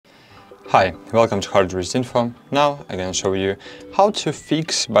Hi, welcome to Hardware Info. Now I'm going to show you how to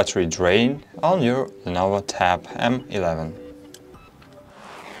fix battery drain on your LENOVO Tab M11.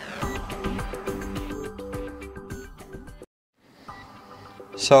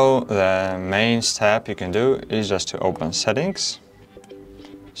 So the main step you can do is just to open Settings.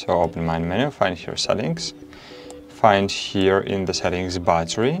 So open my menu, find here Settings, find here in the Settings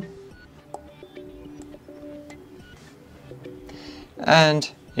Battery, and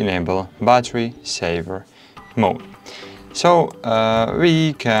enable battery saver mode. So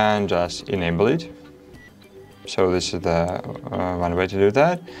we can just enable it. So this is the one way to do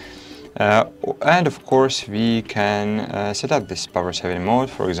that. And of course we can set up this power saving mode,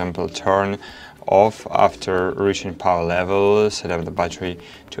 for example turn off after reaching power level, set up the battery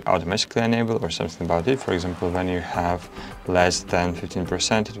to automatically enable or something about it. For example, when you have less than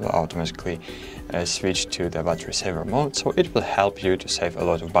 15%, it will automatically switch to the battery saver mode, so it will help you to save a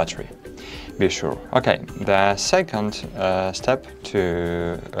lot of battery, be sure. Okay, the second step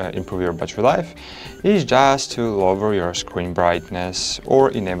to improve your battery life is just to lower your screen brightness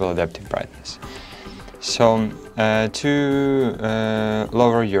or enable adaptive brightness. So to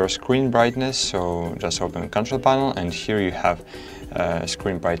lower your screen brightness, so just open the control panel, and here you have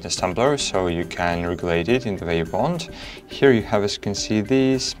screen brightness tumbler, so you can regulate it in the way you want. Here you have, as you can see,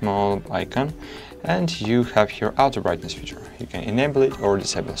 this small icon, and you have here auto brightness feature. You can enable it or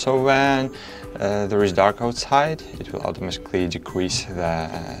disable. So when there is dark outside, it will automatically decrease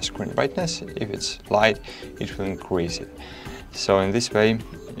the screen brightness. If it's light, it will increase it. So in this way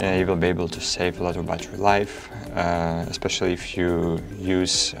you will be able to save a lot of battery life, especially if you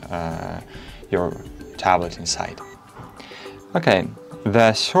use your tablet inside. Okay,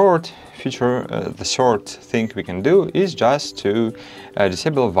 the short feature, the short thing we can do is just to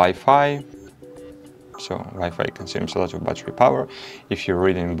disable Wi-Fi. So Wi-Fi consumes a lot of battery power. If you're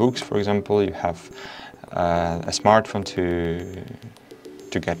reading books, for example, you have a smartphone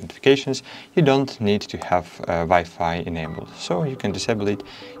to get notifications, you don't need to have Wi-Fi enabled. So you can disable it.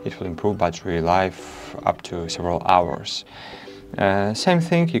 It will improve battery life up to several hours. Same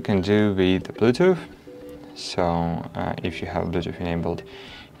thing you can do with the Bluetooth. So if you have Bluetooth enabled,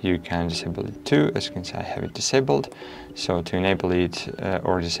 you can disable it too. As you can see, I have it disabled. So to enable it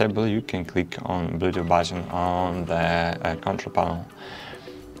or disable, you can click on Bluetooth button on the control panel.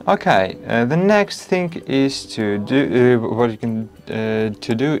 Okay, the next thing is to do what you can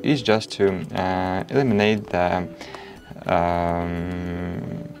to do is just to eliminate the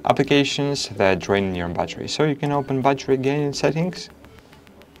applications that drain your battery. So you can open battery again in settings,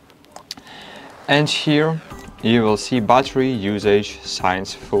 and here you will see battery usage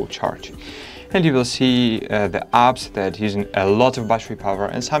signs full charge, and you will see the apps that using a lot of battery power,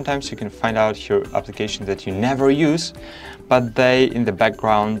 and sometimes you can find out your application that you never use, but they in the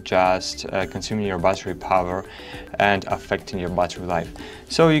background just consuming your battery power and affecting your battery life.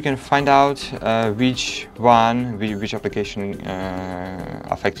 So you can find out which application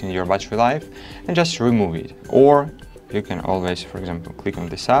affecting your battery life and just remove it. Or you can always, for example, click on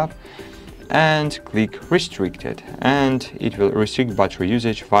this app and click restricted, and it will restrict battery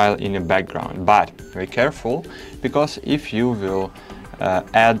usage while in the background. But be careful, because if you will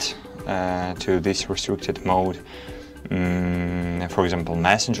add to this restricted mode, for example,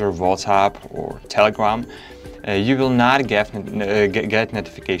 Messenger, WhatsApp or Telegram, you will not get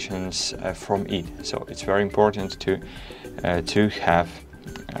notifications from it. So it's very important to have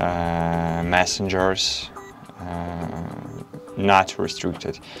messengers not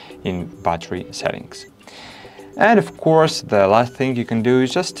restricted in battery settings. And of course, the last thing you can do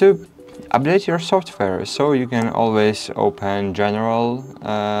is just to update your software. So you can always open general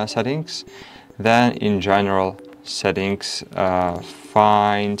settings, then in general settings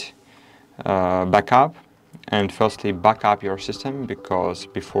find backup, and firstly back up your system, because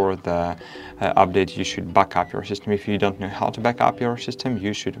before the update you should back up your system. If you don't know how to back up your system,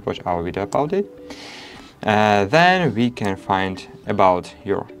 you should watch our video about it. Then we can find about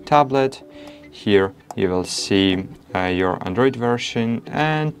your tablet. Here you will see your Android version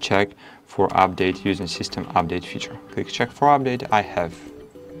and check for update using system update feature. Click check for update. I have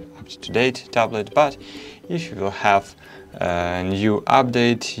up-to-date tablet, but if you will have a new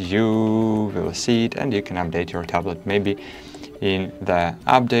update, you will see it and you can update your tablet. Maybe in the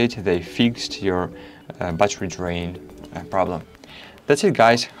update they fixed your battery drain problem. That's it,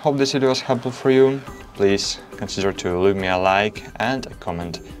 guys. Hope this video was helpful for you. Please consider to leave me a like and a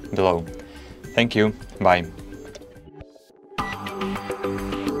comment below. Thank you. Bye.